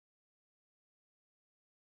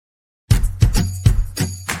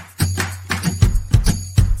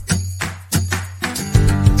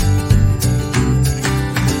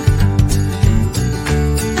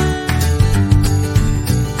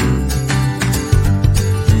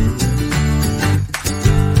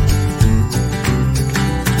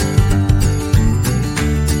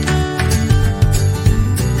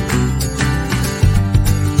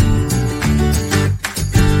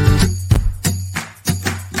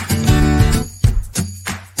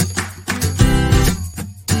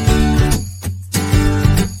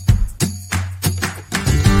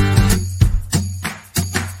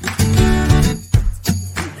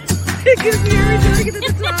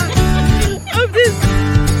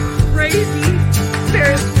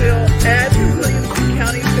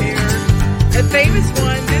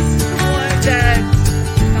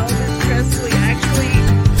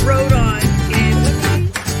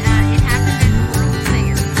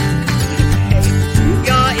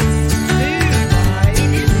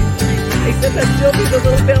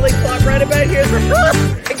terrified here.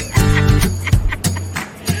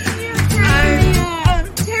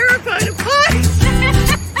 I'm terrified of heights.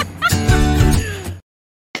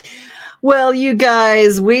 Well, you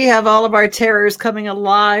guys, we have all of our terrors coming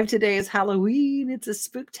alive. Today is Halloween. It's a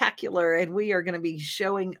spooktacular, and we are going to be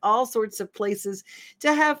showing all sorts of places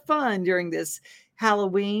to have fun during this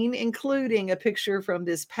Halloween, including a picture from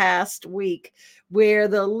this past week where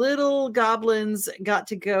the little goblins got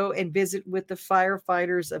to go and visit with the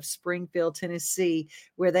firefighters of Springfield, Tennessee,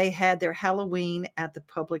 where they had their Halloween at the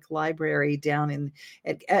public library down in,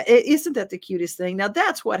 isn't that the cutest thing? Now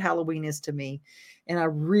that's what Halloween is to me. And I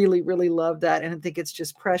really, really love that. And I think it's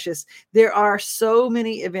just precious. There are so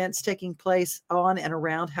many events taking place on and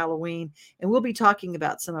around Halloween, and we'll be talking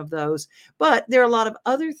about some of those. But there are a lot of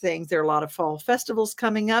other things. There are a lot of fall festivals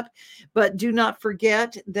coming up. But do not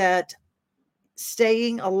forget that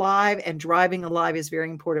staying alive and driving alive is very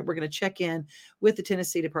important. We're going to check in with the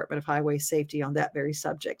Tennessee Department of Highway Safety on that very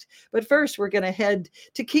subject. But first, we're going to head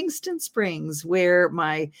to Kingston Springs, where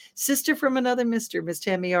my sister from another mister, Miss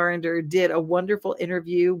Tammy Arender, did a wonderful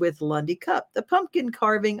interview with Lundy Cup, the pumpkin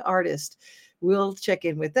carving artist. We'll check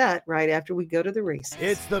in with that right after we go to the race.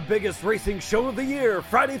 It's the biggest racing show of the year,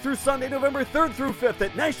 Friday through Sunday, November 3rd through 5th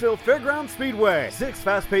at Nashville Fairgrounds Speedway. 6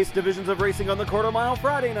 fast-paced divisions of racing on the quarter mile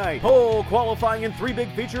Friday night, pole qualifying and 3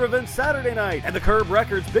 big feature events Saturday night, and the Curb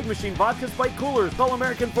Records Big Machine Vodka Spike Coolers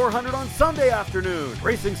All-American 400 on Sunday afternoon.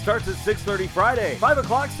 Racing starts at 6:30 Friday, 5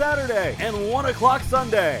 o'clock Saturday, and 1 o'clock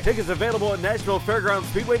Sunday. Tickets available at Nashville Fairgrounds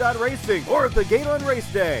Speedway.racing or at the gate on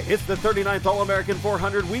race day. It's the 39th All-American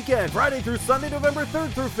 400 weekend, Friday through Sunday, November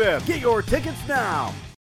 3rd through 5th. Get your tickets now.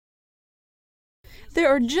 There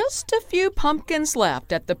are just a few pumpkins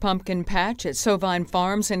left at the pumpkin patch at Sovine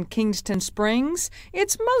Farms in Kingston Springs.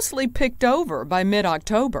 It's mostly picked over by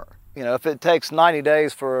mid-October. You know, if it takes 90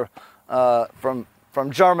 days for from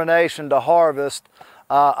germination to harvest,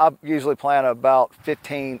 I usually plant about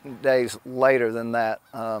 15 days later than that.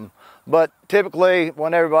 But typically,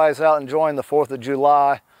 when everybody's out enjoying the 4th of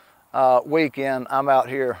July weekend, I'm out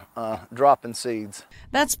here dropping seeds.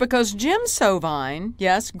 That's because Jim Sovine,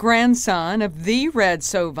 yes, grandson of the Red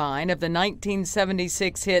Sovine of the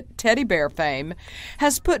 1976 hit Teddy Bear fame,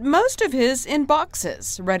 has put most of his in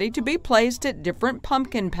boxes, ready to be placed at different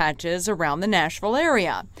pumpkin patches around the Nashville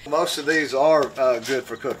area. Most of these are good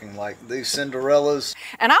for cooking, like these Cinderellas.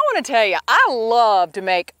 And I want to tell you, I love to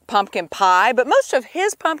make pumpkin pie, but most of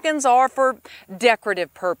his pumpkins are for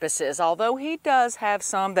decorative purposes, although he does have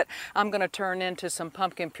some that I'm going to turn into some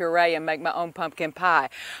pumpkin puree and make my own pumpkin pie.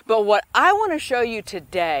 But what I want to show you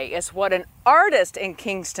today is what an artist in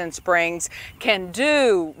Kingston Springs can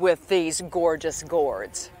do with these gorgeous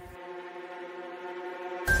gourds.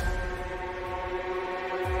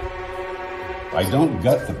 I don't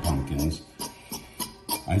gut the pumpkins.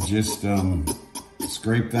 I just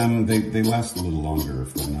scrape them. They last a little longer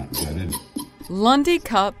if they're not gutted. Lundy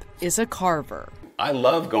Cup is a carver. I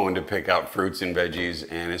love going to pick out fruits and veggies,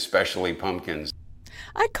 and especially pumpkins.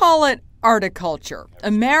 I call it articulture,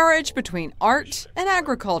 a marriage between art and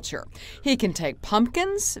agriculture. He can take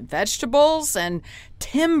pumpkins, vegetables, and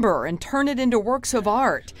timber and turn it into works of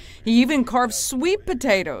art. He even carves sweet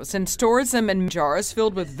potatoes and stores them in jars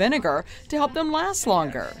filled with vinegar to help them last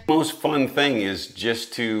longer. The most fun thing is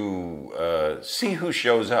just to see who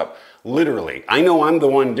shows up. Literally, I know I'm the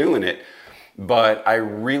one doing it, but I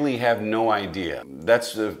really have no idea.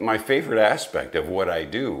 That's my favorite aspect of what I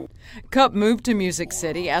do. Cup moved to Music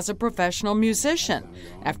City as a professional musician.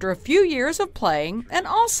 After a few years of playing and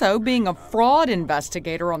also being a fraud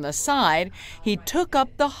investigator on the side, he took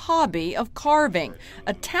up the hobby of carving,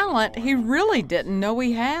 a talent he really didn't know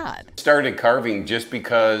he had. Started carving just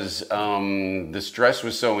because the stress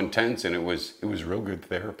was so intense, and it was real good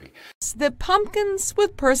therapy. The pumpkins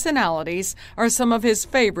with personalities are some of his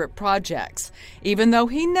favorite projects, even though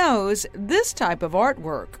he knows this type of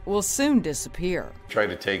artwork will soon disappear. Try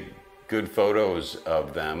to take good photos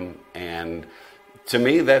of them, and to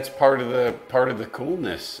me that's part of the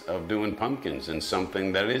coolness of doing pumpkins, and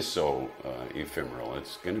something that is so ephemeral.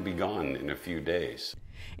 It's going to be gone in a few days.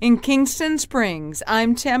 In Kingston Springs,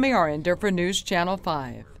 I'm Tammy Arender for News Channel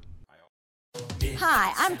 5.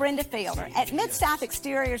 Hi, I'm Brenda Fielder. At Mid-South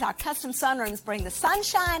Exteriors, our custom sunrooms bring the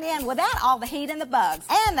sunshine in without all the heat and the bugs.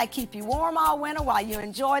 And they keep you warm all winter while you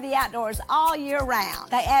enjoy the outdoors all year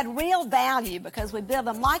round. They add real value because we build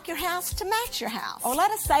them like your house to match your house. Or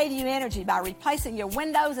let us save you energy by replacing your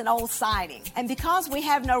windows and old siding. And because we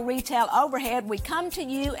have no retail overhead, we come to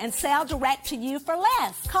you and sell direct to you for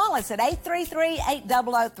less. Call us at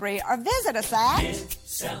 833-8003 or visit us at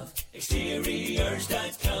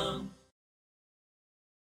MidSouthExteriors.com.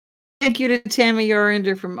 Thank you to Tammy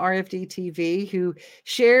Yarinder from RFD TV, who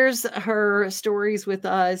shares her stories with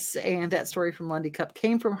us. And that story from Lundy Cup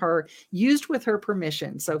came from her, used with her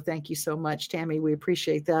permission. So thank you so much, Tammy. We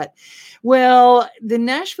appreciate that. Well, the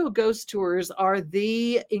Nashville Ghost Tours are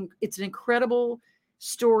it's an incredible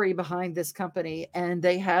story behind this company. And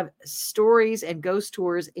they have stories and ghost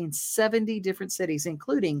tours in 70 different cities,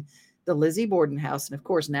 including the Lizzie Borden House and, of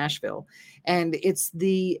course, Nashville. And it's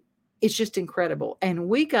just incredible. And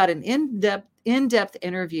we got an in-depth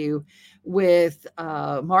interview with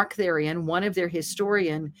Mark Therian, one of their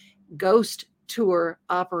historian ghost tour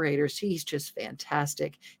operators. He's just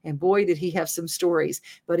fantastic. And boy, did he have some stories.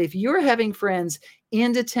 But if you're having friends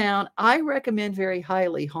into town, I recommend very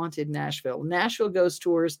highly Haunted Nashville. Nashville Ghost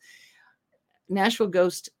Tours,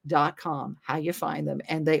 NashvilleGhost.com, how you find them.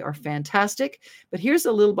 And they are fantastic. But here's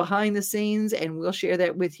a little behind the scenes, and we'll share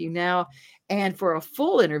that with you now. And for a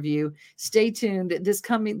full interview, stay tuned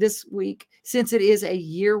this week, since it is a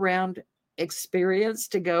year-round experience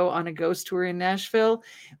to go on a ghost tour in Nashville.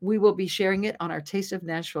 We will be sharing it on our Taste of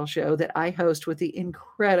Nashville show that I host with the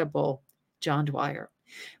incredible John Dwyer.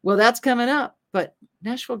 Well, that's coming up, but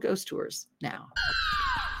Nashville Ghost Tours now.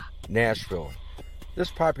 Nashville. This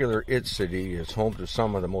popular IT city is home to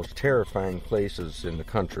some of the most terrifying places in the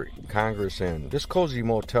country. Congress Inn. This cozy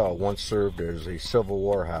motel once served as a Civil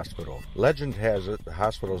War hospital. Legend has it the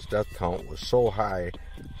hospital's death count was so high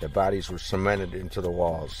that bodies were cemented into the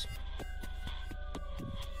walls.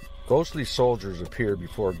 Ghostly soldiers appear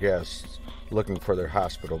before guests looking for their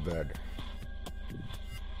hospital bed.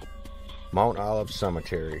 Mount Olive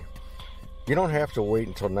Cemetery. You don't have to wait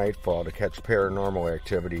until nightfall to catch paranormal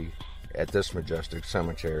activity at this majestic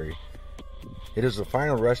cemetery. It is the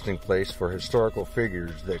final resting place for historical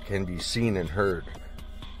figures that can be seen and heard,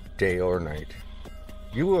 day or night.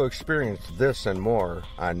 You will experience this and more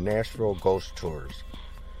on Nashville Ghost Tours.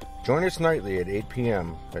 Join us nightly at 8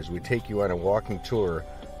 p.m. as we take you on a walking tour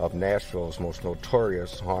of Nashville's most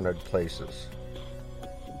notorious haunted places.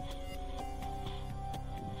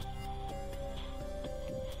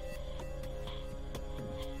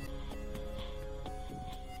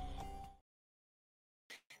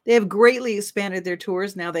 They have greatly expanded their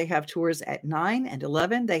tours. Now they have tours at 9 and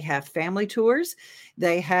 11. They have family tours.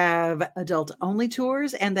 They have adult-only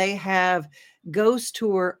tours. And they have ghost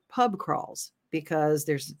tour pub crawls, because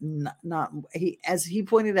there's as he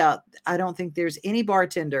pointed out, I don't think there's any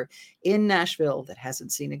bartender in Nashville that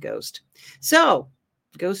hasn't seen a ghost. So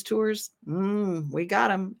ghost tours, we got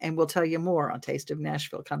them. And we'll tell you more on Taste of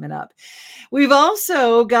Nashville coming up. We've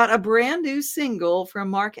also got a brand new single from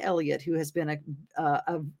Mark Elliott, who has been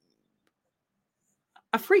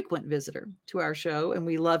a frequent visitor to our show, and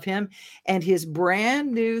we love him. And his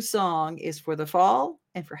brand new song is for the fall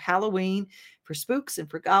and for Halloween, for spooks and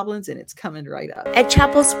for goblins, and it's coming right up. At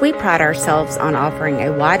Chapels, we pride ourselves on offering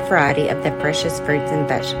a wide variety of the freshest fruits and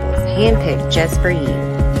vegetables, handpicked just for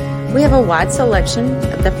you. We have a wide selection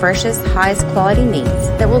of the freshest, highest quality meats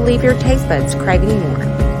that will leave your taste buds craving more.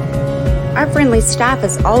 Our friendly staff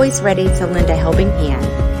is always ready to lend a helping hand.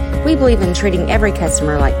 We believe in treating every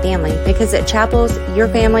customer like family, because at Chapels, your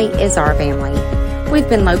family is our family. We've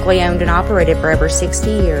been locally owned and operated for over 60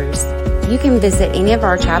 years. You can visit any of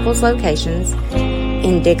our Chapels locations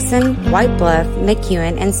in Dixon, White Bluff,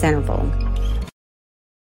 McEwen, and Centerville.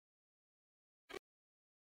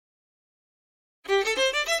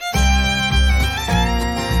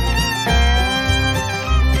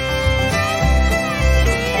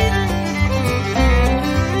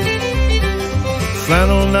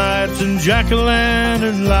 Flannel nights and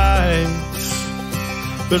jack-o'-lantern lights.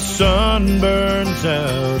 The sun burns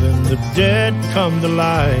out and the dead come to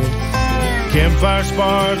life. Campfire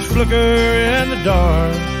sparks flicker in the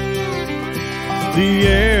dark. The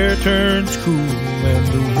air turns cool and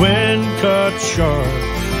the wind cuts sharp.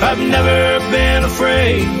 I've never been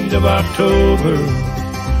afraid of October,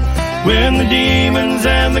 when the demons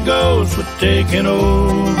and the ghosts were taking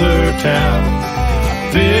over town.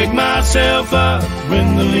 Pick myself up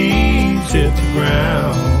when the leaves hit the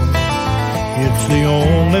ground. It's the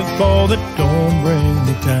only fall that don't bring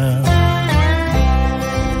me down.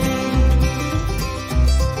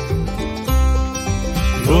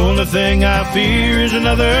 The only thing I fear is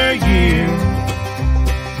another year,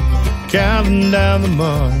 counting down the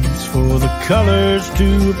months for the colors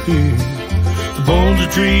to appear. The bones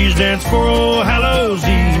of trees dance for Old Hallows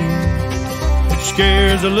Eve.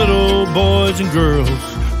 Scares the little boys and girls,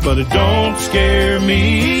 but it don't scare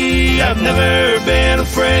me. I've never been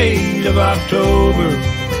afraid of October,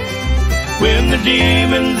 when the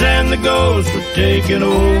demons and the ghosts were taking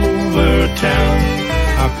over town.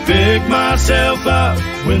 I pick myself up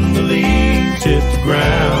when the leaves hit the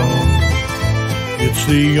ground. It's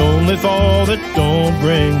the only fall that don't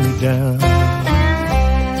bring me down.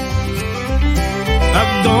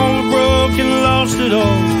 I've gone broken, lost it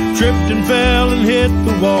all, tripped and fell and hit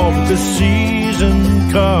the wall, but the season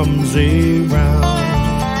comes around.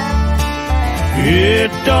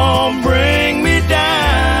 It don't bring me down.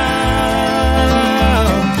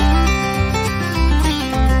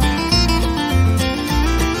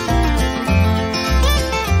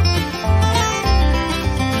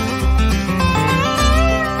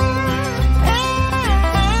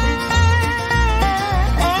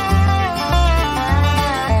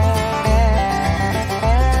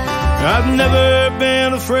 I've never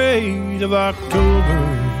been afraid of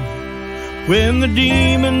October, when the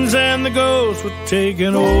demons and the ghosts were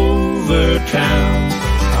taking over town.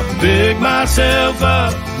 I pick myself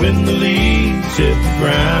up when the leaves hit the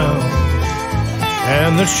ground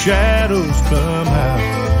and the shadows come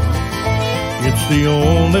out. It's the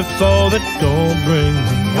only fall that don't bring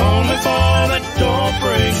me, only fall that don't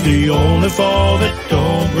bring me. It's the only fall that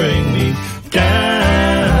don't bring me down.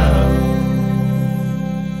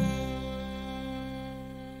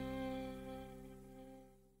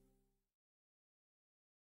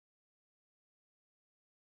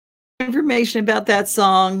 Information about that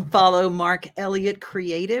song, follow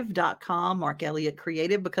markelliottcreative.com, Mark Elliott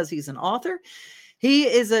Creative, because he's an author. He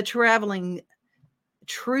is a traveling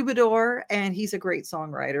troubadour and he's a great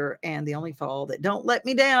songwriter. And The Only Fall That Don't Let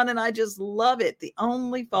Me Down, and I just love it. The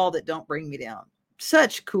Only Fall That Don't Bring Me Down.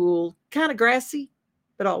 Such cool, kind of grassy,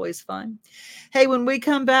 but always fun. Hey, when we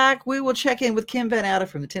come back, we will check in with Kim Van Atta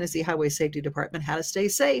from the Tennessee Highway Safety Department, how to stay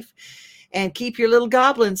safe and keep your little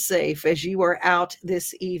goblins safe as you are out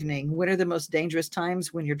this evening. When are the most dangerous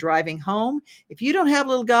times? When you're driving home. If you don't have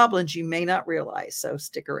little goblins, you may not realize, so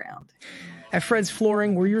stick around. At Fred's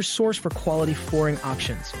Flooring, we're your source for quality flooring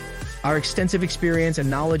options. Our extensive experience and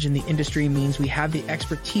knowledge in the industry means we have the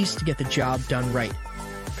expertise to get the job done right.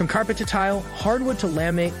 From carpet to tile, hardwood to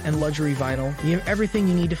laminate, and luxury vinyl, we have everything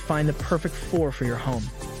you need to find the perfect floor for your home.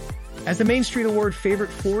 As the Main Street Award Favorite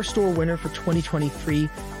Floor Store winner for 2023,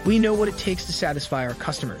 we know what it takes to satisfy our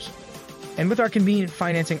customers. And with our convenient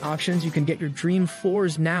financing options, you can get your dream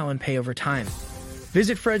floors now and pay over time.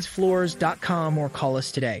 Visit fredsfloors.com or call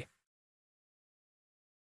us today.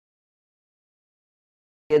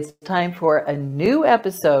 It's time for a new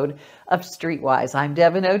episode of Streetwise. I'm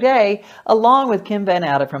Devin O'Day, along with Kim Van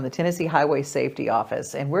Atta from the Tennessee Highway Safety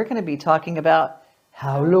Office, and we're going to be talking about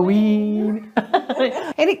Halloween.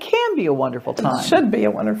 And it can be a wonderful time. It should be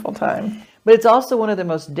a wonderful time. But it's also one of the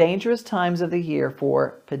most dangerous times of the year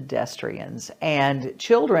for pedestrians and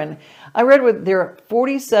children. I read they're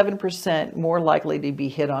 47% more likely to be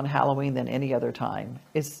hit on Halloween than any other time.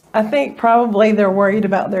 I think probably they're worried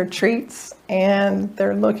about their treats and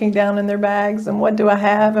they're looking down in their bags and what do I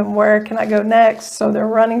have and where can I go next? So they're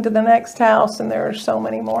running to the next house, and there are so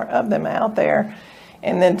many more of them out there.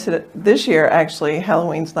 And then this year, actually,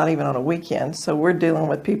 Halloween's not even on a weekend. So we're dealing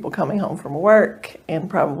with people coming home from work and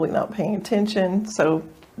probably not paying attention. So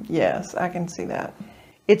yes, I can see that.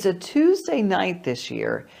 It's a Tuesday night this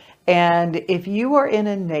year. And if you are in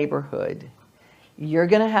a neighborhood, you're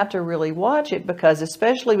going to have to really watch it, because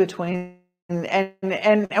especially between,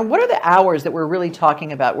 and what are the hours that we're really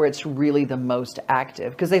talking about where it's really the most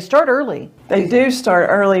active? Because they start early. They do start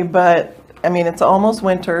early, but I mean, it's almost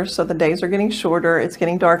winter, so the days are getting shorter. It's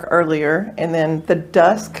getting dark earlier. And then the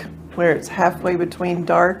dusk, where it's halfway between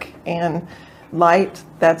dark and light,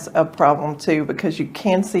 that's a problem too, because you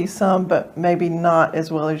can see some, but maybe not as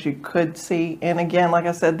well as you could see. And again, like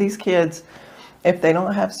I said, these kids, if they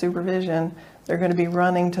don't have supervision, they're going to be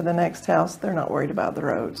running to the next house. They're not worried about the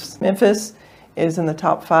roads. Memphis is in the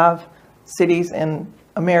top 5 cities in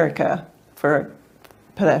America for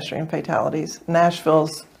pedestrian fatalities.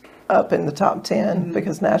 Nashville's up in the top 10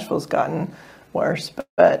 because Nashville's gotten worse.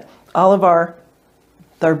 But all of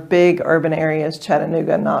their big urban areas,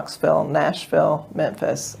 Chattanooga, Knoxville, Nashville,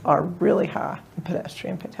 Memphis, are really high in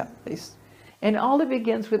pedestrian fatalities. And all it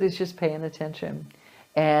begins with is just paying attention.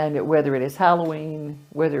 And whether it is Halloween,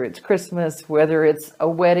 whether it's Christmas, whether it's a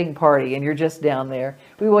wedding party and you're just down there,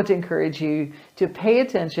 we want to encourage you to pay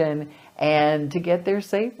attention and to get there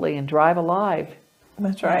safely and drive alive.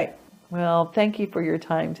 That's right. Well, thank you for your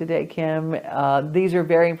time today, Kim. These are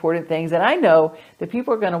very important things. And I know that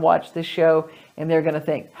people are going to watch this show and they're going to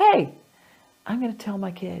think, hey, I'm going to tell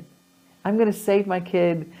my kid. I'm going to save my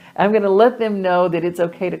kid. I'm going to let them know that it's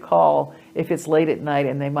okay to call if it's late at night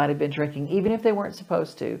and they might have been drinking. Even if they weren't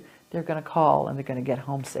supposed to, they're going to call and they're going to get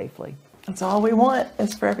home safely. That's all we want,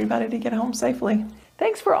 is for everybody to get home safely.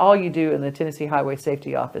 Thanks for all you do in the Tennessee Highway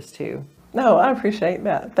Safety Office, too. No, I appreciate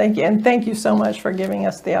that. Thank you. And thank you so much for giving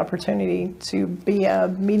us the opportunity to be a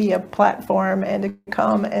media platform and to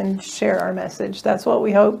come and share our message. That's what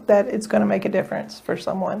we hope, that it's going to make a difference for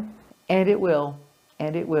someone. And it will.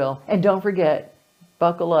 And it will. And don't forget,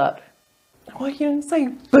 buckle up. Well, you didn't say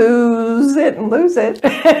booze it and lose it.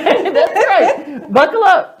 That's right. Buckle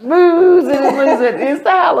up, booze it and lose it. It's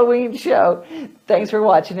the Halloween show. Thanks for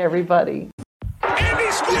watching, everybody.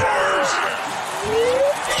 Andy scores!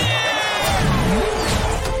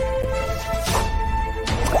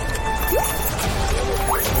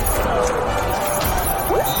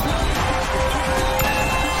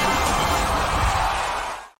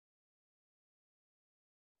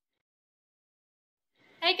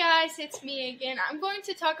 Hey guys, it's me again. I'm going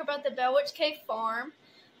to talk about the Bell Witch Cave farm.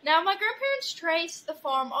 Now, my grandparents traced the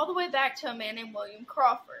farm all the way back to a man named William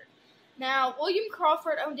Crawford. Now, William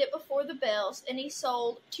Crawford owned it before the Bells, and he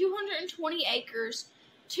sold 220 acres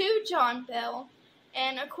to John Bell.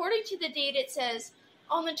 And according to the deed, it says,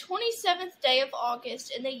 on the 27th day of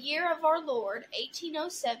August, in the year of our Lord,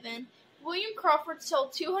 1807, William Crawford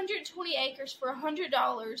sold 220 acres for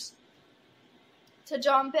 $100 to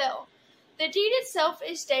John Bell. The deed itself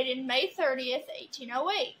is dated May 30th,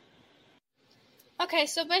 1808. Okay,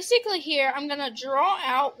 so basically here I'm going to draw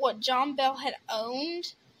out what John Bell had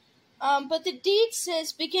owned. But the deed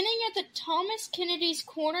says, beginning at the Thomas Kennedy's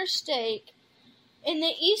corner stake, in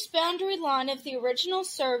the east boundary line of the original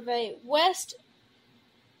survey, west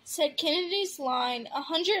said Kennedy's line,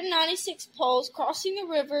 196 poles crossing the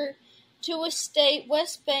river to estate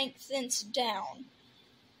west bank, thence down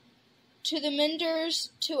to the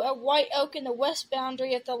Menders to a white oak in the west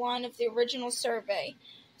boundary of the line of the original survey.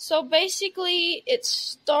 So basically, it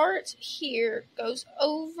starts here, goes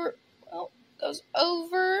over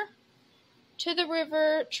to the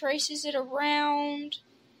river, traces it around,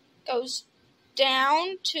 goes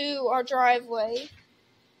down to our driveway,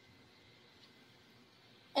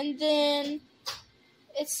 and then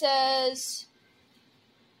it says,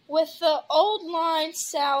 with the old line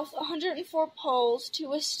south 104 poles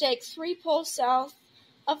to a stake 3 poles south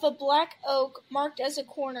of a black oak marked as a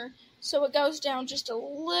corner. So it goes down just a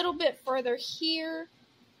little bit further here.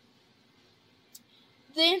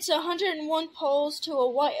 Thence 101 poles to a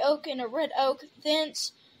white oak and a red oak.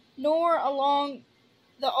 Thence nor along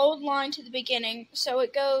the old line to the beginning. So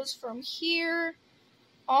it goes from here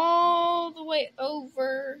all the way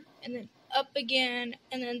over and then up again.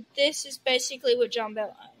 And then this is basically what John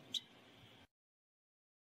Bell owned.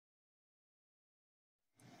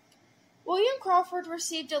 William Crawford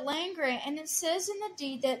received a land grant, and it says in the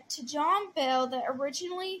deed that to John Bell that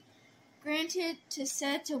originally granted to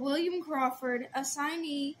said to William Crawford,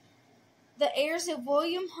 assignee, the heirs of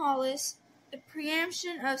William Hollis, the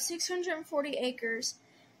preemption of 640 acres.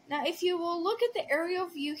 Now, if you will look at the aerial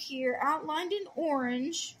view here, outlined in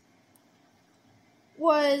orange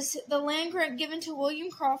was the land grant given to William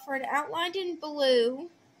Crawford. Outlined in blue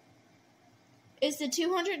is the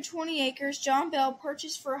 220 acres John Bell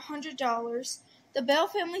purchased for $100. The Bell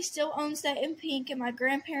family still owns that in pink, and my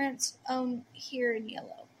grandparents own here in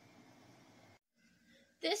yellow.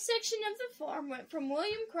 This section of the farm went from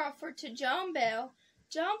William Crawford to John Bell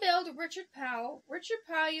to Richard Powell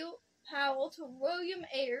to William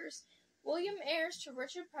Ayers to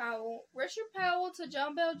Richard Powell to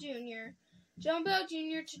John Bell Jr., John Bell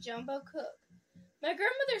Jr. to John Bell Cook. My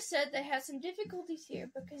grandmother said they had some difficulties here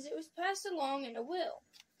because it was passed along in a will.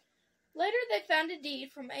 Later they found a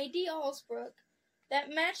deed from A.D. Allsbrook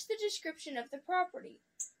that matched the description of the property.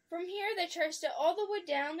 From here they traced it all the way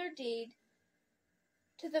down their deed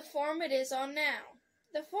to the farm it is on now.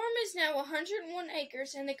 The farm is now 101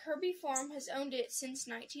 acres, and the Kirby farm has owned it since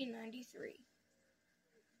 1993.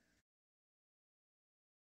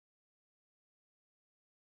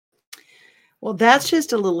 Well, that's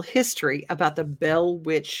just a little history about the Bell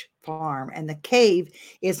Witch Farm. And the cave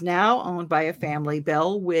is now owned by a family.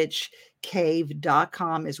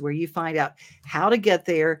 BellWitchCave.com is where you find out how to get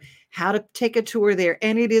there, how to take a tour there.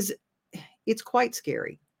 And it's quite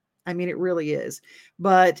scary. I mean, it really is.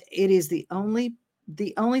 But it is the only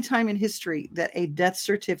time in history that a death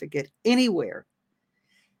certificate anywhere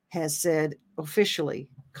has said officially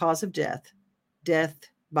cause of death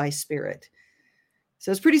by spirit.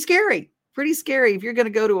 So it's pretty scary. Pretty scary if you're going to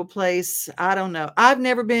go to a place. I don't know. I've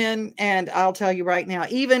never been, and I'll tell you right now,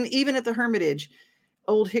 even at the Hermitage,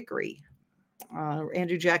 Old Hickory,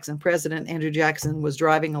 President Andrew Jackson was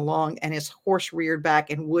driving along, and his horse reared back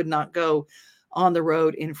and would not go on the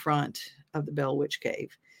road in front of the Bell Witch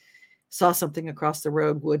Cave. Saw something across the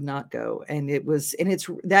road, would not go,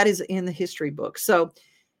 that is in the history book. So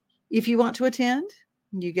if you want to attend,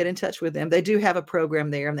 you get in touch with them. They do have a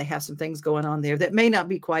program there, and they have some things going on there that may not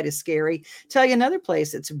be quite as scary. Tell you another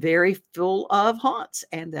place that's very full of haunts,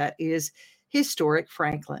 and that is historic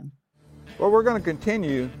Franklin. Well, we're going to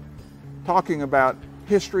continue talking about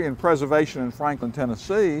history and preservation in Franklin,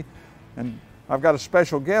 Tennessee, and I've got a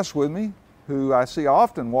special guest with me who I see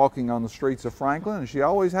often walking on the streets of Franklin, and she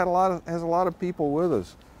always has a lot of people with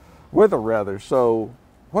her. So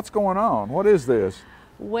what's going on? What is this?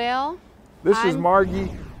 Well, this is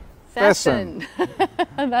Margie Fesson.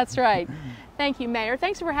 That's right. Thank you, Mayor.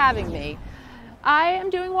 Thanks for having me. I am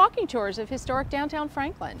doing walking tours of historic downtown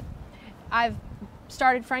Franklin. I've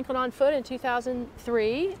started Franklin on Foot in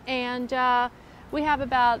 2003, and we have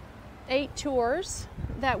about 8 tours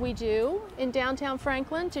that we do in downtown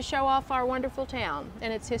Franklin to show off our wonderful town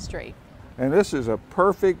and its history. And this is a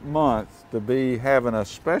perfect month to be having a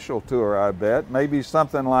special tour, I bet. Maybe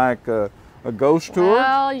something like a ghost tour?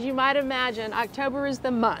 Well, as you might imagine, October is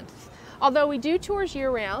the month. Although we do tours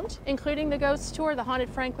year-round, including the Ghost Tour, the Haunted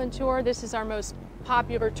Franklin Tour. This is our most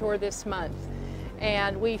popular tour this month.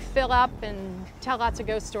 And we fill up and tell lots of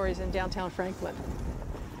ghost stories in downtown Franklin.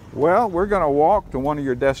 Well, we're going to walk to one of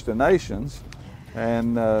your destinations,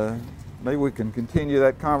 and maybe we can continue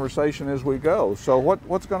that conversation as we go. So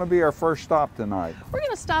what's going to be our first stop tonight? We're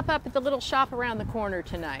going to stop up at the little shop around the corner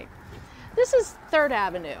tonight. This is 3rd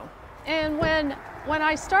Avenue. And when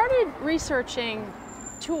I started researching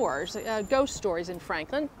tours, ghost stories in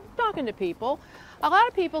Franklin, talking to people, a lot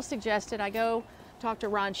of people suggested I go talk to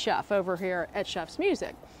Ron Schuff over here at Schuff's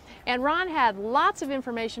Music. And Ron had lots of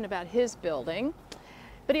information about his building,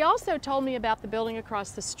 but he also told me about the building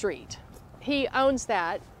across the street. He owns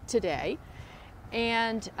that today,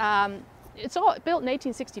 and it's all built in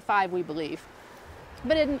 1865, we believe.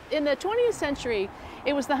 But in the 20th century,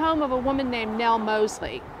 it was the home of a woman named Nell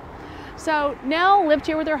Mosley. So Nell lived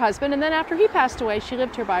here with her husband, and then after he passed away, she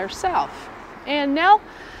lived here by herself. And Nell,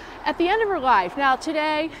 at the end of her life, now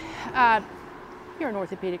today, you're an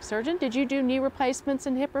orthopedic surgeon. Did you do knee replacements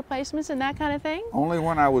and hip replacements and that kind of thing? Only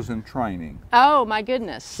when I was in training. Oh, my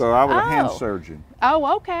goodness. So I was a hand surgeon.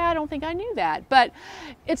 Oh, okay. I don't think I knew that. But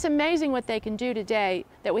it's amazing what they can do today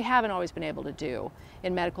that we haven't always been able to do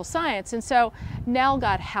in medical science. And so Nell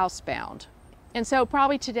got housebound. And so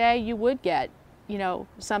probably today you would get, you know,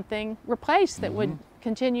 something replaced that would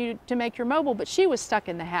continue to make her mobile, but she was stuck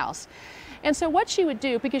in the house. And so what she would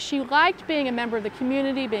do, because she liked being a member of the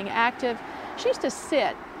community, being active, she used to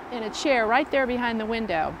sit in a chair right there behind the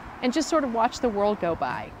window and just sort of watch the world go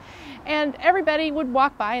by. And everybody would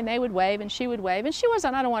walk by and they would wave and she would wave. And she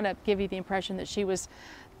wasn't, I don't want to give you the impression that she was,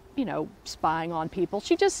 you know, spying on people.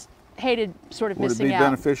 She just hated sort of missing out. Would it be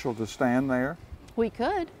beneficial to stand there? We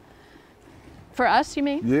could. For us, you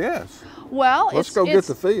mean? Yes. Well, let's go get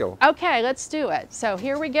the feel. Okay, let's do it. So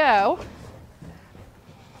here we go.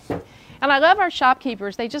 And I love our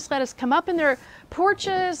shopkeepers. They just let us come up in their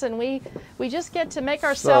porches, and we just get to make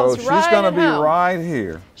ourselves right at home. So she's going to be right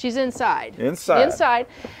here. She's inside. Inside.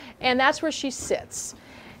 And that's where she sits,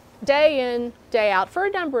 day in, day out, for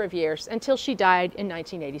a number of years, until she died in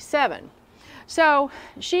 1987. So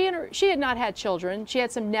she had not had children. She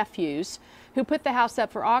had some nephews who put the house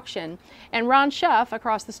up for auction, and Ron Schuff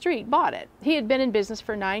across the street bought it. He had been in business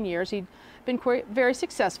for 9 years. He'd been very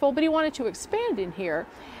successful, but he wanted to expand in here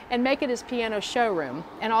and make it his piano showroom,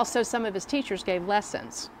 and also some of his teachers gave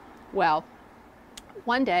lessons. Well,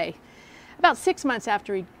 one day, about 6 months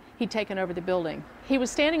after he'd taken over the building, he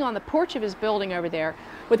was standing on the porch of his building over there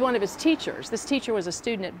with one of his teachers. This teacher was a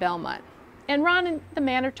student at Belmont. And Ron and the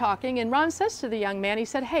man are talking, and Ron says to the young man, he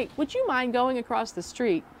said, "Hey, would you mind going across the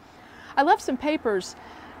street? I left some papers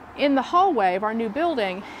in the hallway of our new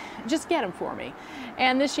building. Just get them for me."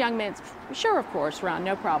 And this young man, "Sure, of course, Ron,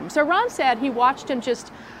 no problem." So Ron said he watched him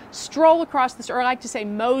just stroll across the street, or I like to say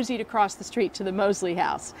moseyed across the street to the Mosley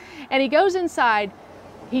house. And he goes inside.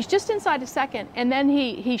 He's just inside a second, and then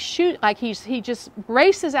he just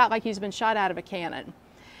races out like he's been shot out of a cannon.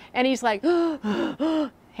 And he's like,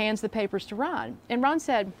 hands the papers to Ron. And Ron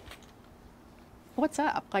said, "What's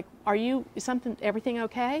up? Like, everything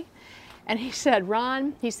okay?" And he said,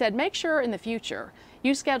 "Ron," he said, "make sure in the future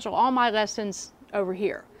you schedule all my lessons over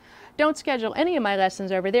here. Don't schedule any of my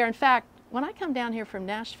lessons over there. In fact, when I come down here from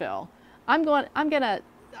Nashville, I'm gonna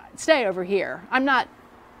stay over here. I'm not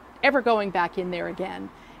ever going back in there again."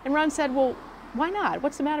 And Ron said, "Well, why not?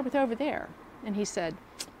 What's the matter with over there?" And he said,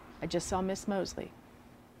 "I just saw Miss Mosley."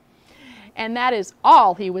 And that is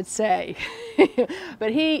all he would say.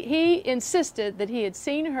 But he insisted that he had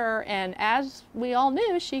seen her, and as we all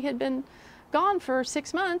knew, she had been gone for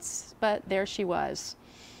 6 months, but there she was.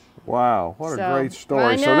 Wow, what So, a great story.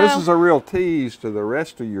 I So this know. is a real tease to the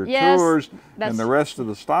rest of your Yes, tours that's- and the rest of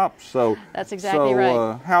the stops. So That's exactly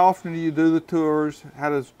right. How often do you do the tours?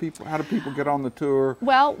 How do people get on the tour?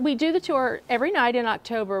 Well, we do the tour every night in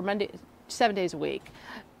October, Monday, 7 days a week.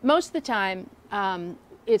 Most of the time,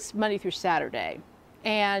 it's Monday through Saturday.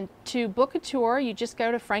 And to book a tour, you just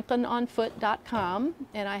go to franklinonfoot.com,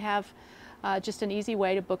 and I have just an easy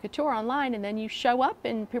way to book a tour online, and then you show up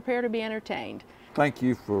and prepare to be entertained. Thank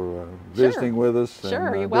you for visiting with us and Sure,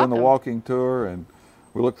 you're doing welcome. the walking tour. And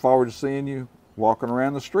we look forward to seeing you walking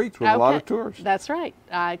around the streets with a lot of tours. That's right.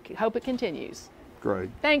 I hope it continues. Great.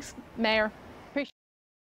 Thanks, Mayor. Appreciate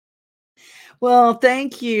Well,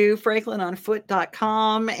 thank you,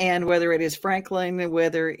 franklinonfoot.com. And whether it is Franklin,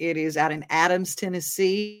 whether it is out in Adams,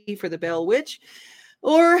 Tennessee for the Bell Witch,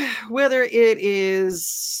 or whether it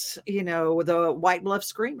is, the White Bluff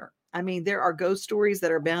Screamer. I mean, there are ghost stories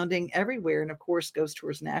that are abounding everywhere. And of course, Ghost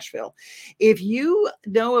Tours Nashville. If you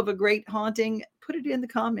know of a great haunting, put it in the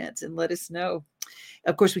comments and let us know.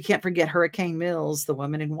 Of course, we can't forget Hurricane Mills. The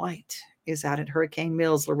Woman in White is out at Hurricane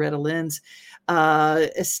Mills, Loretta Lynn's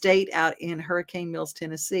estate out in Hurricane Mills,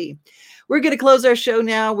 Tennessee. We're going to close our show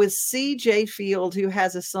now with C.J. Field, who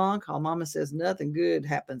has a song called Mama Says Nothing Good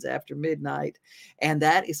Happens After Midnight. And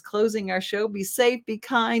that is closing our show. Be safe, be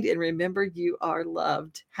kind, and remember you are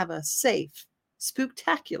loved. Have a safe,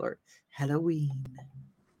 spooktacular Halloween.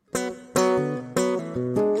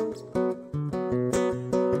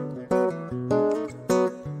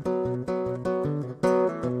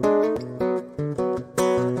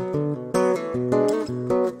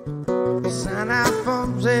 Sign out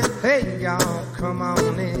from say, hey y'all, come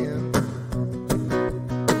on in.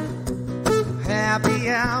 Happy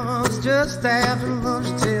hours just after lunch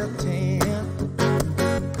till 10.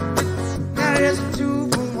 Now there's a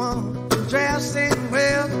 2-for-1, dressing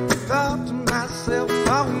well. Thought to myself,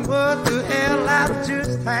 oh, what the hell, I'll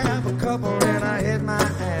just have a couple and I hit my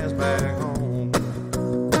ass back home.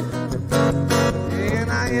 And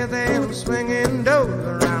I hear them swinging doors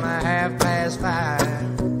around 5:30.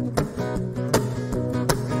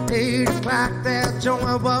 8 o'clock, that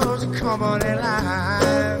joint was coming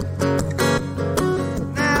alive.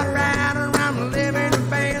 Now right around the living, the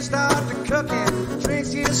band start to cooking. Drinks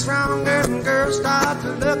get stronger and girls start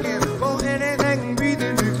to looking for anything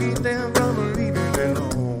breathing to keep them from leaving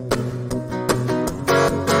alone.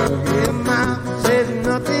 Yeah, Mama says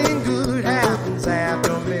nothing good happens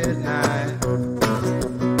after midnight.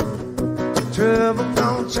 Trouble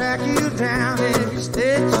gon' track you down if you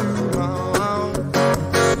stay too long.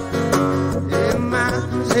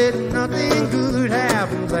 Said nothing good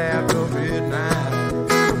happens after midnight.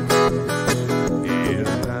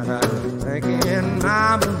 Yeah, I'm thinking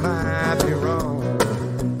Mama might be wrong.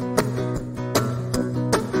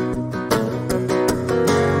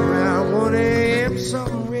 Around 1 a.m.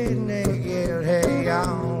 some redneck yelled, hey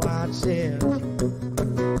y'all, watch this.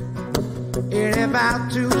 In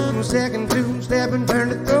about 2 seconds, 2-step and turn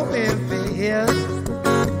to throwing fist.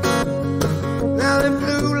 Now the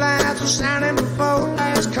blue lights are shining before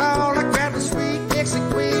last call. I got the sweet Dixie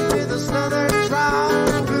Queen with a southern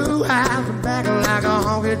drawl. Blue eyes are back like a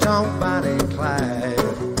honky-tonk Bonnie and Clyde.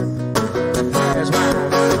 That's why